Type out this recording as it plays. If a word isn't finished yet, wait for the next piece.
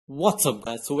What's up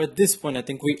guys, so at this point I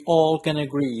think we all can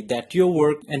agree that your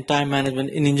work and time management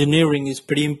in engineering is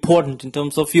pretty important in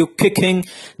terms of you kicking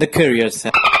the career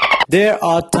set. There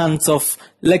are tons of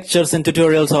lectures and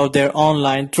tutorials out there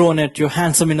online thrown at your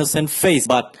handsome innocent face,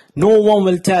 but no one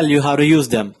will tell you how to use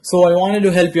them. So I wanted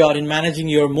to help you out in managing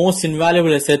your most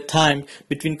invaluable asset, time,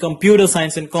 between computer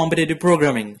science and competitive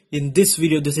programming. In this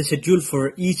video, this is scheduled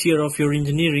for each year of your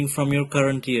engineering from your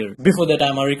current year. Before that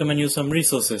time, I recommend you some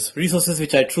resources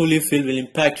which I truly feel will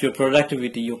impact your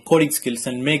productivity, your coding skills,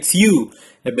 and makes you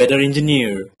a better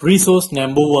engineer. Resource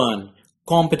number 1.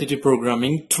 Competitive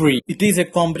Programming 3. It is a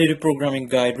competitive programming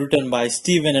guide written by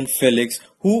Steven and Felix,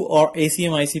 who are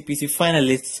ACM ICPC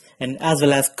finalists and as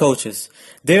well as coaches.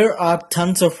 There are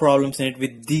tons of problems in it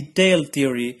with detailed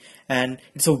theory, and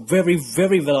it's a very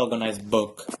well organized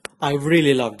book. I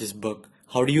really love this book.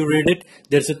 How do you read it?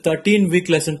 There's a 13-week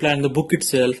lesson plan in the book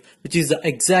itself, which is the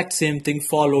exact same thing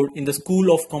followed in the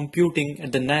School of Computing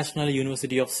at the National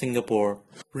University of Singapore.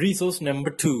 Resource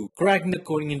number 2. Cracking the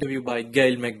Coding Interview by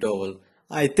Gail McDowell.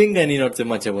 I think I need not say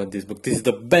much about this book. This is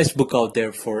the best book out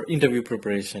there for interview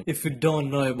preparation. If you don't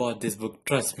know about this book,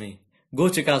 trust me, go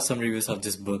check out some reviews of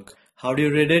this book. How do you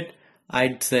read it?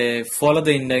 I'd say follow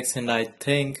the index, and I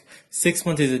think 6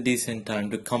 months is a decent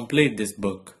time to complete this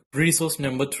book. Resource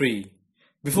number 3.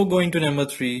 Before going to number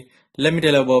 3, let me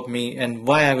tell you about me and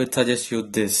why I would suggest you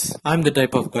this. I'm the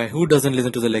type of guy who doesn't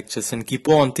listen to the lectures and keep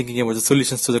on thinking about the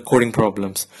solutions to the coding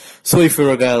problems. So if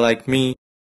you're a guy like me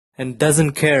and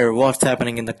doesn't care what's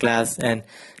happening in the class and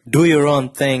do your own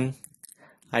thing,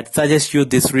 I'd suggest you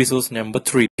this resource number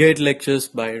 3. GATE Lectures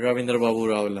by Ravindra Babu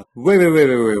Rawala.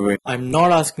 Wait. I'm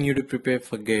not asking you to prepare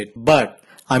for GATE, but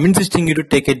I'm insisting you to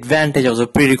take advantage of the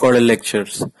pre-recorded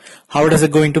lectures. How does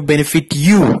it going to benefit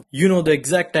you? You know the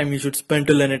exact time you should spend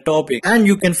to learn a topic, and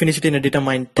you can finish it in a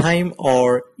determined time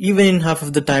or even in half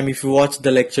of the time if you watch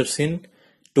the lectures in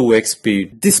 2x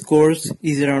speed. This course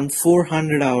is around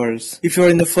 400 hours. If you're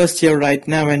in the first year right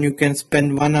now and you can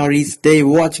spend 1 hour each day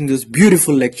watching those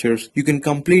beautiful lectures, you can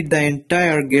complete the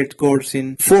entire GATE course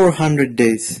in 400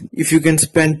 days. If you can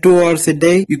spend 2 hours a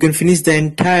day, you can finish the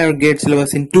entire GATE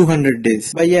syllabus in 200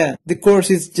 days. But yeah, the course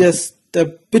is just a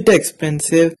bit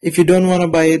expensive. If you don't want to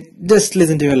buy it, just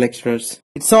listen to your lecturers.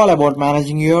 It's all about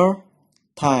managing your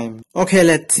time. Okay,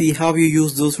 let's see how you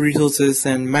use those resources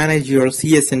and manage your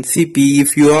CS and CP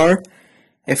if you are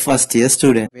a first year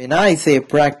student. When I say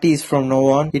practice from now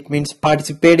on, it means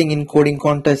participating in coding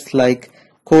contests like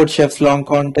Code Chef's Long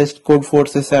Contest, Code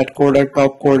Forces at Coder,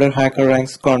 Top Coder, Hacker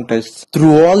Ranks contests.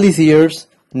 Through all these years,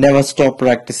 never stop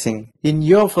practicing. In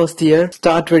your first year,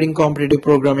 start reading Competitive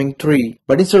Programming 3,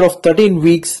 but instead of 13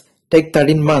 weeks, take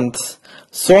 13 months.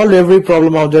 Solve every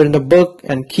problem out there in the book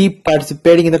and keep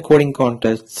participating in the coding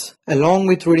contests. Along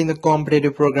with reading the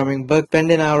competitive programming book,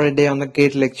 spend an hour a day on the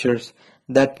GATE lectures.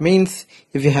 That means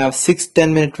if you have 6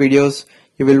 10-minute videos,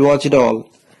 you will watch it all.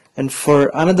 And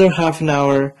for another half an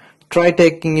hour, try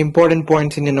taking important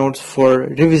points in your notes for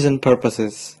revision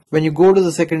purposes. When you go to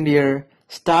the second year,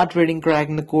 start reading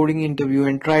Cracking the Coding Interview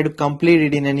and try to complete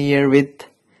it in any year with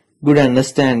good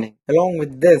understanding. Along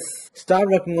with this, start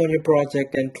working on your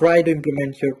project and try to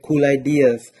implement your cool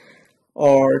ideas,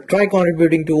 or try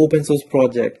contributing to open source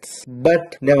projects,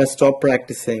 but never stop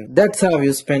practicing. That's how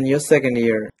you spend your second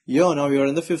year. Now you're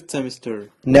in the 5th semester.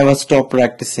 Never stop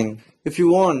practicing. If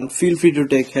you want, feel free to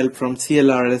take help from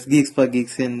CLRS, Geeks for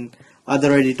Geeks, and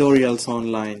other editorials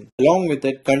online. Along with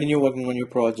it, continue working on your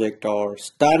project or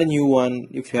start a new one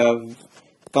if you have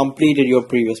completed your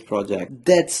previous project.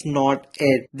 That's not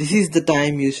it. This is the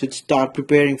time you should start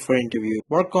preparing for interview.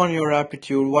 Work on your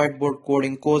aptitude, whiteboard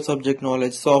coding, core subject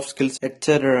knowledge, soft skills,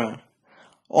 etc.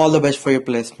 All the best for your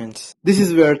placements. This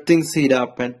is where things heat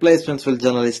up and placements will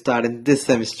generally start in this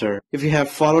semester. If you have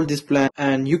followed this plan,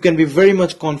 and you can be very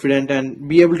much confident and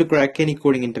be able to crack any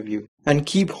coding interview and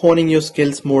keep honing your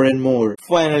skills more and more.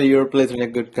 Finally, you're placed in a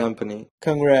good company.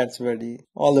 Congrats, buddy.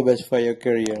 All the best for your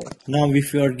career. Now,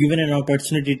 if you are given an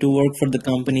opportunity to work for the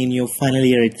company in your final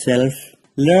year itself,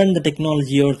 learn the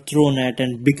technology you're thrown at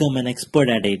and become an expert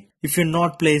at it. If you're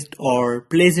not placed or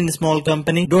placed in a small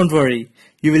company, don't worry.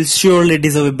 You will surely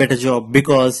deserve a better job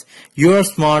because you are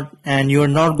smart and you are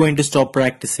not going to stop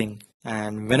practicing.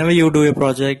 And whenever you do a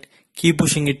project, keep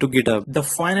pushing it to GitHub. The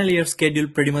final year schedule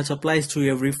pretty much applies to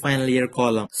every final year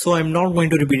column, so I'm not going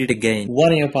to repeat it again.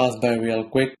 1 year passed by real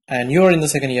quick and you're in the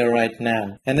second year right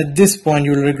now. And at this point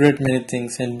you'll regret many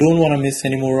things and don't want to miss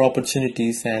any more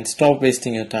opportunities and stop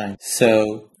wasting your time.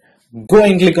 So go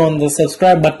and click on the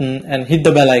subscribe button and hit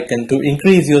the bell icon to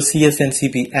increase your CS and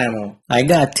CP ammo. I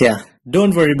gotcha.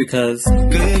 Don't worry because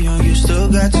good young, you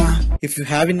still got time. If you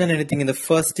haven't done anything in the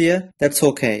first year, that's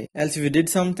okay. Else if you did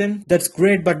something, that's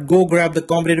great, but go grab the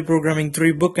Competitive Programming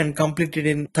 3 book and complete it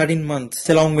in 13 months.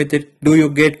 Along with it, do your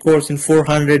GATE course in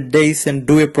 400 days and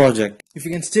do a project. If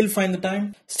you can still find the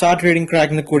time, start reading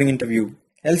Cracking the Coding Interview.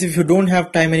 Else if you don't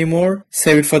have time anymore,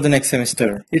 save it for the next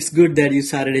semester. It's good that you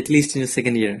started at least in your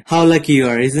second year. How lucky you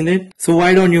are, isn't it? So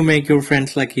why don't you make your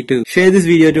friends lucky too? Share this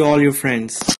video to all your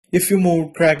friends. If you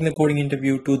move Cracking the Coding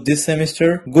Interview to this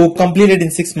semester, go complete it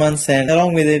in 6 months and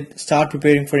along with it, start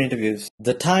preparing for interviews.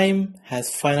 The time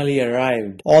has finally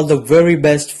arrived. All the very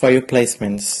best for your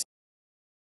placements.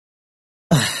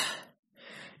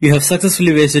 You have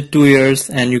successfully wasted 2 years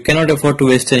and you cannot afford to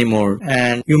waste anymore,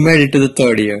 and you made it to the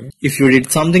third year. If you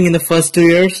did something in the first 2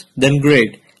 years, then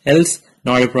great. Else,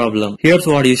 not a problem. Here's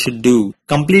what you should do.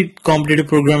 Complete Competitive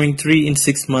Programming 3 in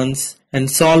 6 months and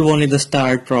solve only the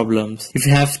start problems. If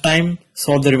you have time,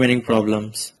 solve the remaining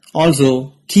problems.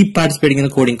 Also, keep participating in the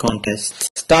coding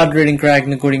contest. Start reading Cracking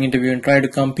the Coding Interview and try to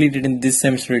complete it in this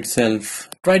semester itself.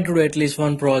 Try to do at least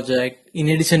one project in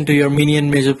addition to your mini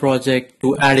and major project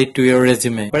to add it to your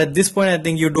resume. But at this point, I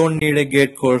think you don't need a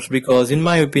GATE course because in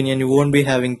my opinion, you won't be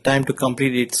having time to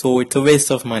complete it, so it's a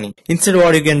waste of money. Instead,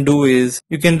 what you can do is,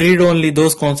 you can read only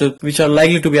those concepts which are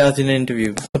likely to be asked in an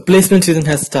interview. The placement season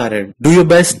has started. Do your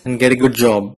best and get a good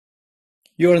job.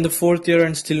 You're in the 4th year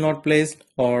and still not placed,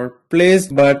 or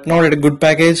placed but not at a good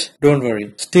package, don't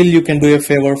worry. Still you can do a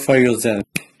favor for yourself.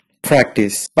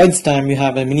 Practice. By this time you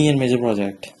have a mini and major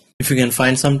project. If you can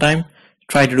find some time,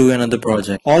 try to do another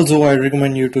project. Also, I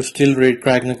recommend you to still read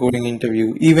Cracking the Coding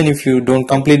Interview. Even if you don't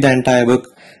complete the entire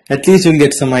book, at least you'll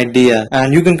get some idea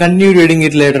and you can continue reading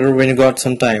it later when you got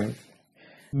some time.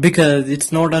 Because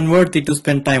it's not unworthy to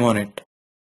spend time on it.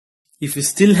 If you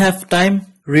still have time,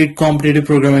 read Competitive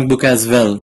Programming book as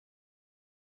well.